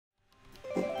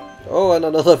Oh, and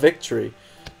another victory.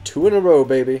 2 in a row,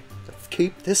 baby. Let's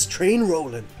keep this train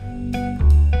rolling.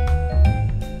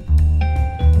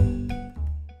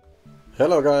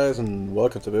 Hello guys, and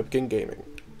welcome to BipKing Gaming.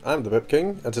 I'm the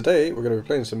BipKing, and today we're going to be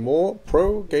playing some more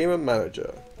Pro Gamer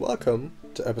Manager. Welcome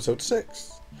to episode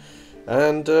 6.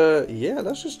 And yeah,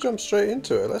 let's just jump straight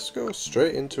into it. Let's go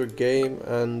straight into a game,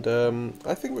 and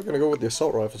I think we're going to go with the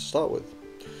assault rifle to start with.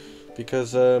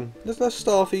 Because let's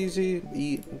start off easy,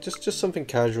 just something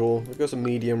casual. We've got some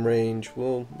medium range,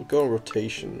 we'll go on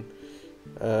rotation.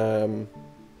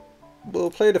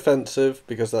 We'll play defensive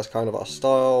because that's kind of our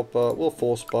style, but we'll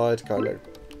force buy to kind of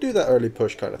do that early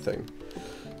push kind of thing.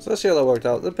 So let's see how that worked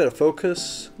out. A little bit of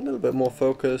focus, a little bit more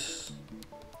focus.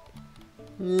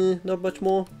 Not much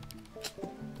more.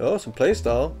 Oh, some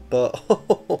playstyle, but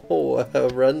oh, a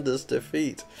horrendous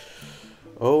defeat.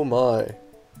 Oh my.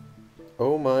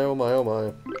 Oh my, oh my, oh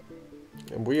my.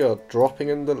 And we are dropping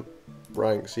in the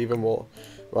ranks even more.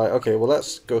 Right, okay, well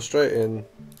let's go straight in.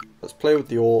 Let's play with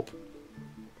the AWP.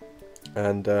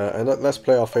 And let's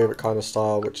play our favourite kind of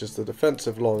style, which is the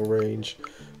defensive long range,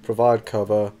 provide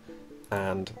cover,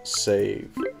 and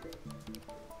save.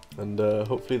 And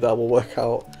hopefully that will work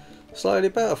out slightly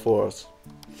better for us.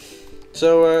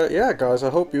 So yeah, guys, I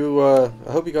hope you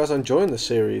guys are enjoying this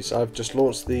series. I've just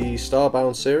launched the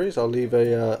Starbound series. I'll leave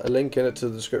a link in it to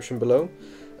the description below.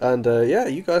 And yeah,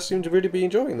 you guys seem to really be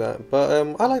enjoying that. But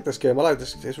I like this game. I like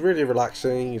this. It's really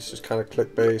relaxing. It's just kind of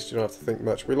click based. You don't have to think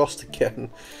much. We lost again,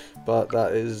 but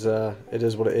that is it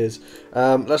is what it is.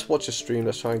 Let's watch a stream.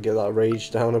 Let's try and get that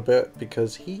rage down a bit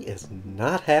because he is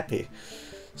not happy.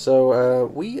 So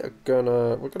we're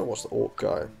gonna watch the AWP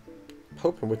guy.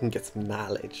 Hoping we can get some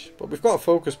knowledge, but we've got a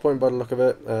focus point by the look of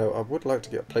it. I would like to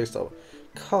get a playstyle.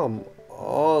 Come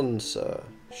on, sir,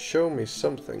 show me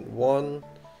something. One,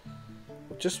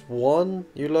 just one.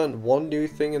 You learned one new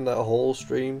thing in that whole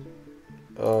stream.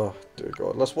 Oh dear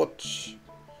God, let's watch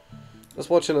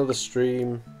another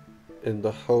stream in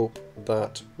the hope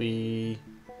that we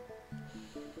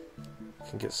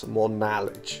can get some more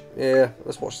knowledge. Yeah,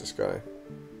 let's watch this guy.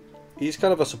 He's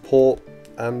kind of a support.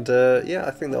 And yeah,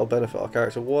 I think that'll benefit our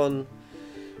character. 1,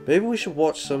 maybe we should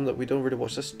watch some that we don't really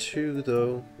watch. That's 2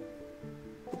 though.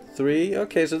 3,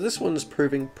 okay, so this one's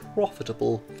proving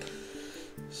profitable.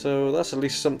 So that's at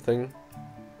least something.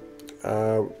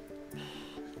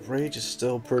 Rage is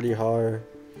still pretty high.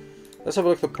 Let's have a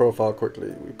look at the profile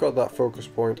quickly. We've got that focus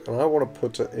point, and I want to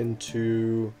put it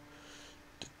into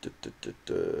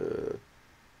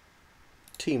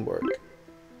teamwork.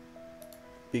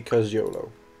 Because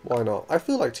YOLO. Why not? I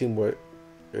feel like teamwork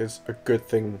is a good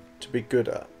thing to be good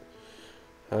at.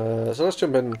 So let's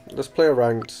jump in. Let's play a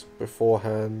ranked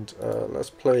beforehand.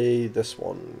 Let's play this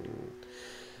one.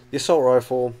 The assault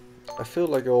rifle. I feel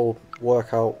like it'll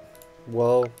work out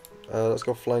well. Let's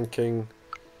go flanking.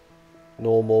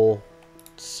 Normal.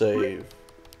 Save.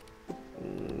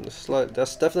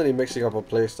 That's definitely mixing up our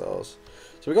playstyles.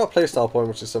 So we got a playstyle point,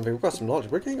 which is something. We've got some knowledge.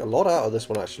 We're getting a lot out of this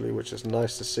one actually, which is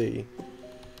nice to see.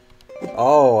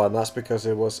 Oh, and that's because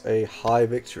it was a high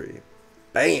victory.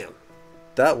 Bam!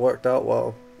 That worked out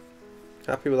well.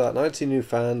 Happy with that. 19 new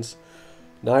fans,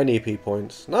 9 EP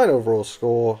points, 9 overall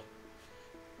score.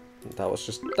 That was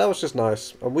just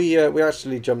nice. And we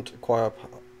actually jumped quite up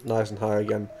nice and high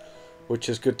again, which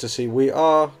is good to see. We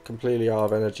are completely out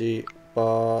of energy,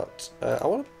 but I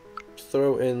want to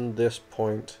throw in this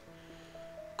point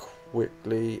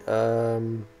quickly.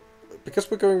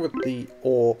 Because we're going with the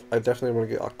AWP, I definitely want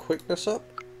to get our quickness up.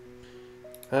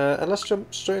 And let's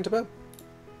jump straight into bed.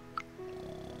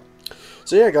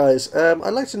 So yeah, guys, I'd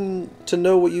like to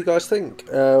know what you guys think.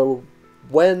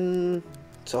 When...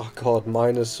 Oh god,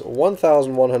 minus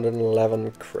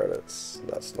 1,111 credits.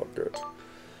 That's not good.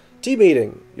 Team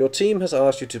meeting. Your team has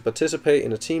asked you to participate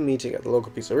in a team meeting at the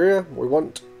local pizzeria. We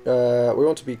want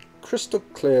to be crystal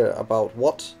clear about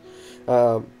what...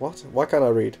 what? Why can't I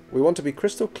read? We want to be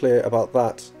crystal clear about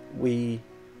that.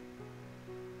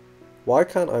 Why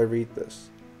can't I read this?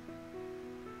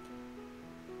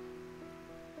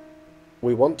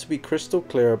 We want to be crystal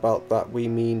clear about that. We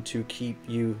mean to keep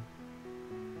you...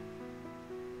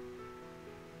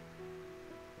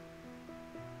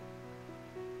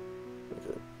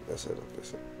 Okay, that's it.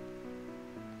 That's it.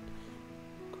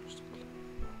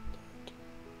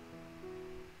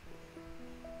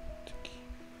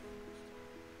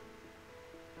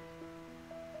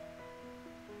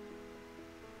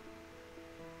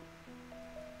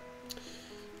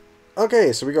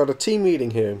 Okay, so we got a team meeting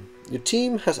here. Your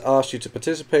team has asked you to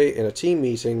participate in a team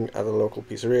meeting at the local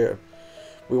pizzeria.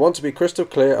 We want to be crystal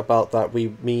clear about that. We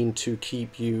mean to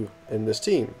keep you in this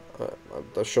team.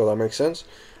 I'm sure that makes sense.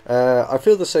 I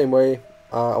feel the same way.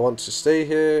 I want to stay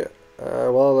here.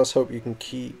 Well, let's hope you can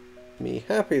keep me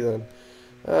happy then.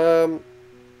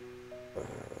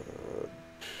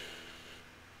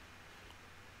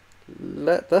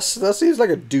 That seems like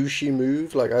a douchey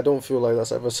move. Like, I don't feel like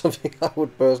that's ever something I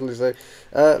would personally say.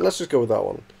 Let's just go with that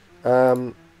one.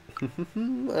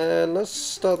 And let's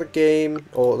start the game,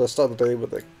 or let's start the day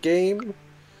with a game.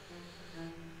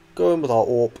 Go in with our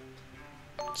AWP.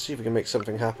 See if we can make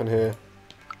something happen here.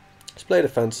 Let's play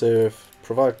defensive,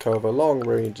 provide cover, long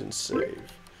range, and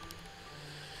save.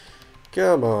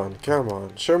 Come on, come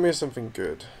on. Show me something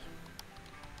good.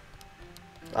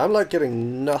 I'm like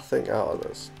getting nothing out of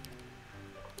this.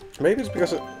 Maybe it's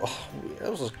because it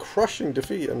was a crushing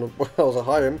defeat and well, it was a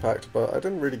high impact, but I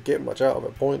didn't really get much out of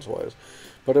it points-wise.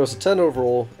 But it was a 10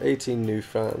 overall, 18 new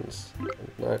fans.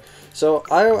 So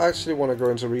I actually want to go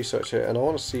into research here, and I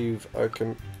want to see if I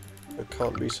can... I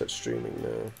can't research streaming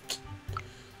now.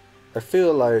 I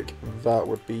feel like that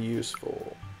would be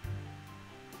useful.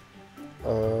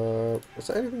 Is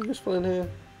there anything useful in here?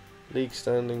 League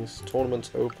standings, tournaments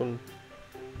open,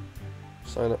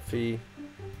 sign up fee.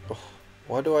 Oh,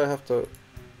 why do I have to...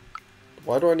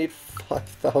 Why do I need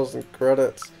 5,000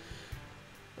 credits?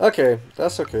 Okay,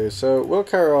 that's okay. So we'll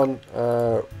carry on.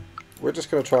 We're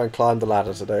just going to try and climb the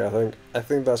ladder today, I think. I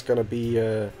think that's going to be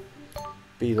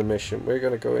the mission. We're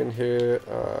going to go in here.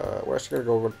 We're actually going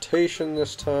to go rotation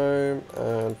this time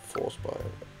and force buy.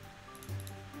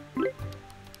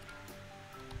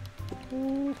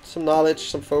 Some knowledge,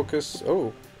 some focus.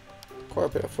 Oh, quite a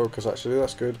bit of focus actually.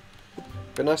 That's good.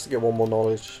 Be nice to get one more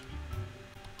knowledge.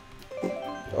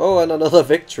 Oh, and another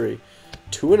victory.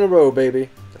 2 in a row, baby.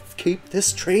 Let's keep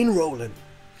this train rolling.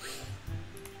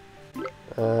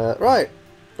 Right.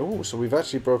 Oh, so we've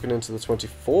actually broken into the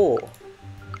 24.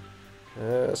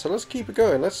 So let's keep it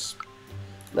going. Let's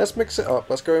mix it up.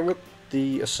 Let's go in with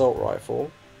the assault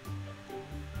rifle,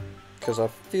 because I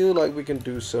feel like we can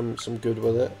do some good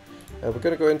with it. We're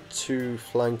going to go into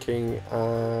flanking.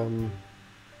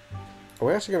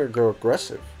 We're actually going to go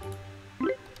aggressive.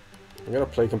 I'm going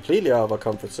to play completely out of our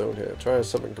comfort zone here. Trying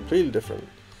something completely different.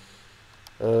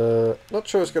 Not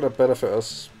sure it's going to benefit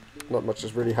us. Not much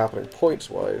is really happening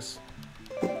points-wise.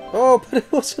 Oh, but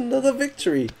it was another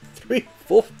victory.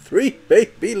 3-4-3,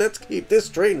 baby. Let's keep this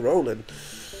train rolling.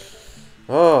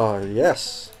 Ah,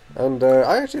 yes. And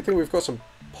I actually think we've got some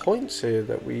points here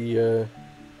that we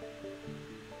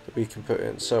can put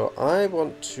in. So I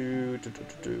want to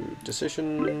do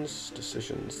decisions,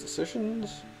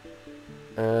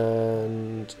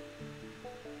 and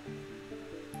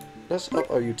let's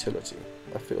up our utility.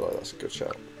 I feel like that's a good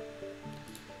shout.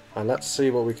 And let's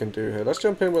see what we can do here. Let's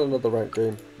jump in with another ranked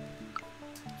game.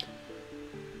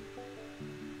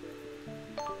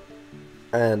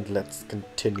 And let's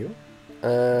continue.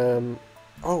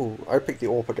 Oh, I picked the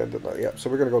AWP again, didn't I? Yep, so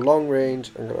we're going to go long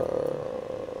range. I'm going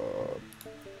to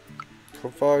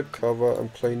provide cover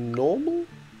and play normal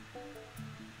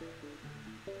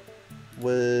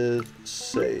with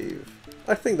save.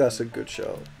 I think that's a good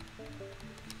shout.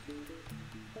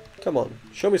 Come on,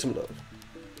 show me some love.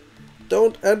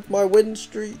 Don't end my win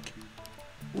streak.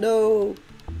 No.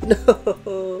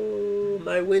 No,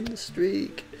 my win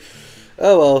streak.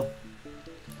 Oh well.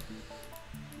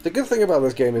 The good thing about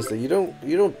this game is that you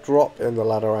don't drop in the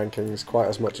ladder rankings quite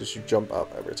as much as you jump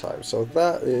up every time. So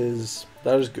that is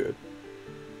good.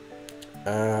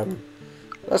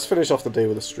 Let's finish off the day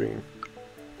with a stream.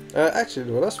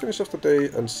 Actually, no, let's finish off the day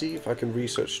and see if I can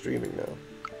research streaming now.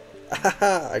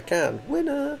 Haha, I can.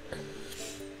 Winner!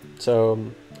 So,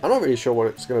 I'm not really sure what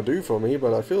it's going to do for me,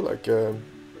 but I feel like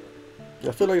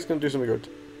it's going to do something good.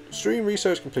 Stream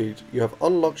research complete. You have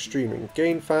unlocked streaming.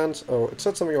 Gain fans. Oh, it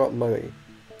said something about money.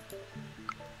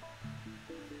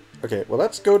 Okay, well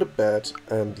let's go to bed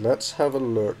and let's have a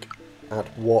look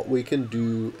at what we can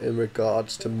do in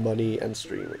regards to money and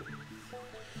streaming.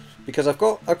 Because I've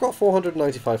got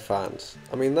 495 fans.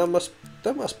 I mean that must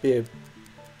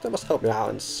help me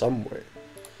out in some way.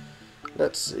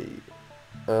 Let's see.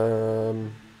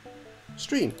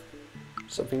 Stream.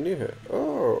 Something new here.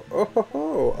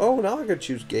 Oh, now I can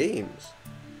choose games.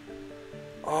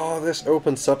 Oh, this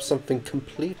opens up something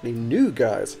completely new,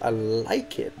 guys. I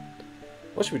like it.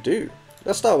 What should we do?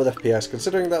 Let's start with FPS,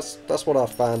 considering that's what our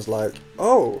fans like.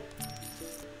 Oh!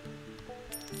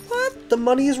 What? The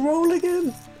money is rolling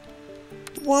in?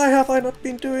 Why have I not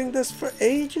been doing this for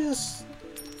ages?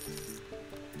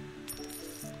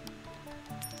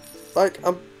 Like,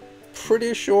 I'm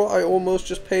pretty sure I almost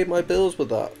just paid my bills with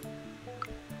that.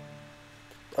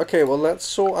 Okay, well let's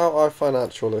sort out our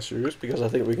financial issues, because I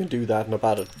think we can do that in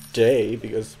about a day,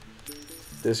 because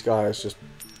this guy is just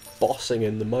bossing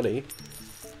in the money.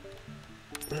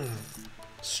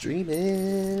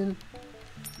 Streaming.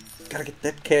 Gotta get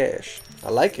that cash. I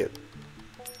like it.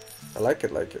 I like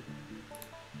it, like it.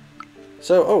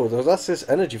 So, oh, that's this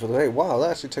energy for the day. Wow,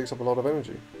 that actually takes up a lot of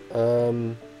energy.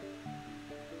 Well,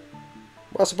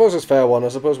 I suppose it's a fair one. I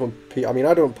suppose when I mean,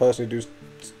 I don't personally do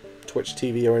Twitch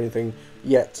TV or anything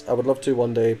yet. I would love to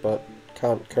one day, but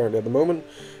can't currently at the moment.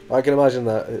 I can imagine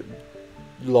that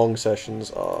long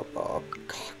sessions are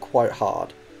quite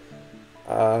hard.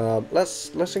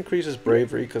 Let's increase his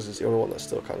bravery because it's the only one that's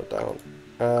still kind of down.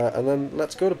 And then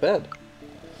let's go to bed.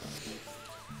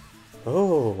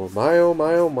 Oh my, oh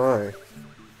my, oh my.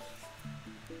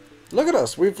 Look at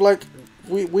us. We've like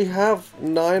we have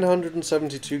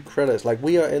 972 credits. Like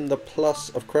we are in the plus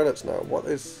of credits now. What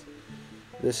is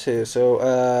this here? So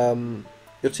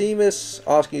your team is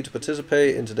asking you to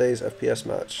participate in today's FPS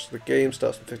match. The game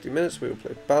starts in 50 minutes. We will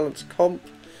play balanced comp.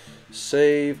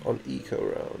 Save on eco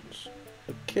rounds.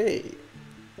 Okay.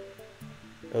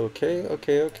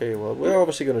 Okay. Well, we're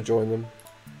obviously going to join them.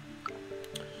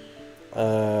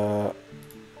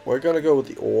 We're going to go with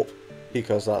the AWP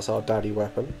because that's our daddy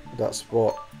weapon. That's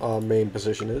what our main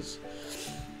position is.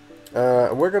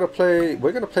 And we're going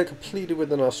to play completely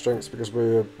within our strengths because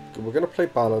we're going to play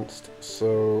balanced.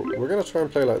 So we're going to try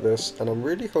and play like this, and I'm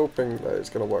really hoping that it's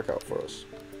going to work out for us.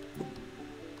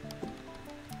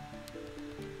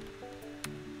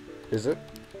 Is it?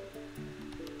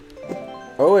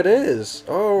 Oh, it is!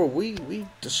 Oh, we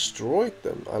destroyed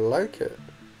them. I like it.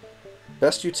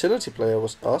 Best utility player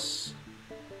was us.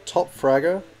 Top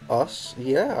fragger, us.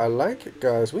 Yeah, I like it,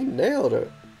 guys. We nailed it.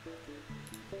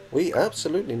 We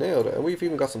absolutely nailed it. And we've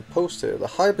even got some posts here. The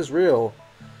hype is real.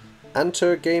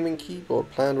 Antur gaming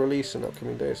keyboard. Planned release in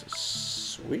upcoming days.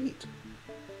 Sweet.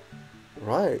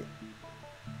 Right.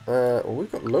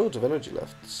 We've got loads of energy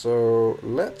left. So,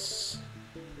 let's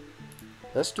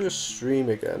do a stream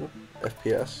again.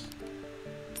 FPS.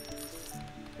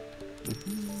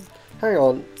 Hang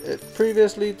on.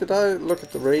 Previously, did I look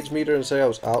at the rage meter and say I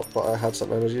was out, but I had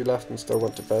some energy left and still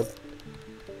went to bed?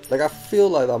 Like, I feel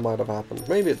like that might have happened.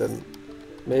 Maybe it didn't.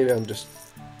 Maybe I'm just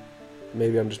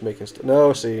making stuff.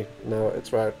 No, see, no,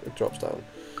 it's right. It drops down.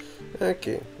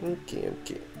 Okay.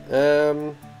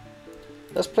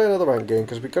 Let's play another ranked game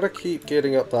because we gotta keep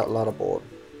getting up that ladder board.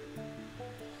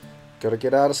 Gotta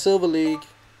get out of Silver League.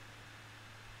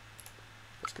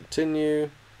 Let's continue.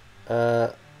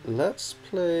 Let's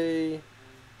play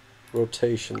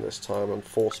rotation this time and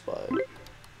force bind.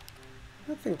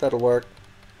 I think that'll work.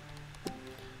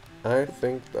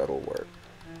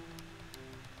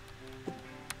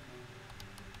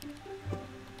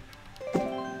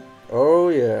 Oh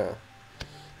yeah.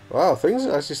 Wow, things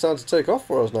are actually starting to take off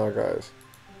for us now, guys.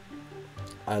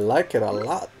 I like it a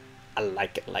lot. I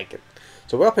like it.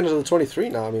 So we're up into the 23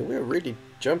 now. I mean, we're really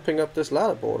jumping up this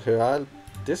ladder board here.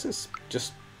 This is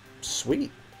just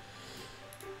sweet.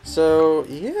 So,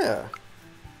 yeah.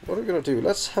 What are we going to do?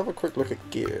 Let's have a quick look at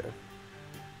gear.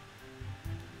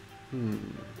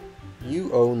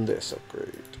 You own this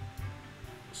upgrade.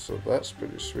 So that's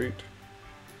pretty sweet.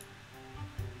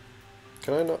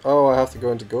 Can I not? Oh, I have to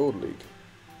go into Gold League.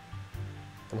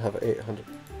 And have 800.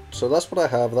 So that's what I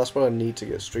have. That's what I need to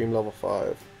get stream level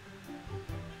 5.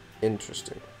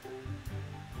 Interesting.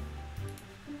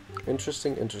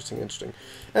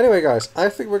 Anyway, guys, I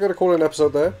think we're going to call it an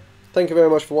episode there. Thank you very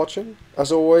much for watching.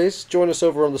 As always, join us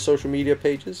over on the social media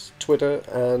pages, Twitter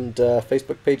and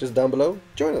Facebook pages down below.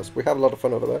 Join us. We have a lot of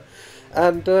fun over there.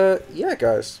 And, yeah,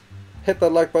 guys, hit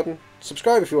that like button.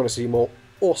 Subscribe if you want to see more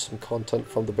awesome content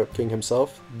from the BipKing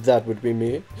himself. That would be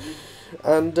me.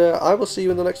 And I will see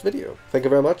you in the next video. Thank you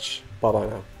very much. Bye-bye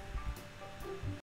now.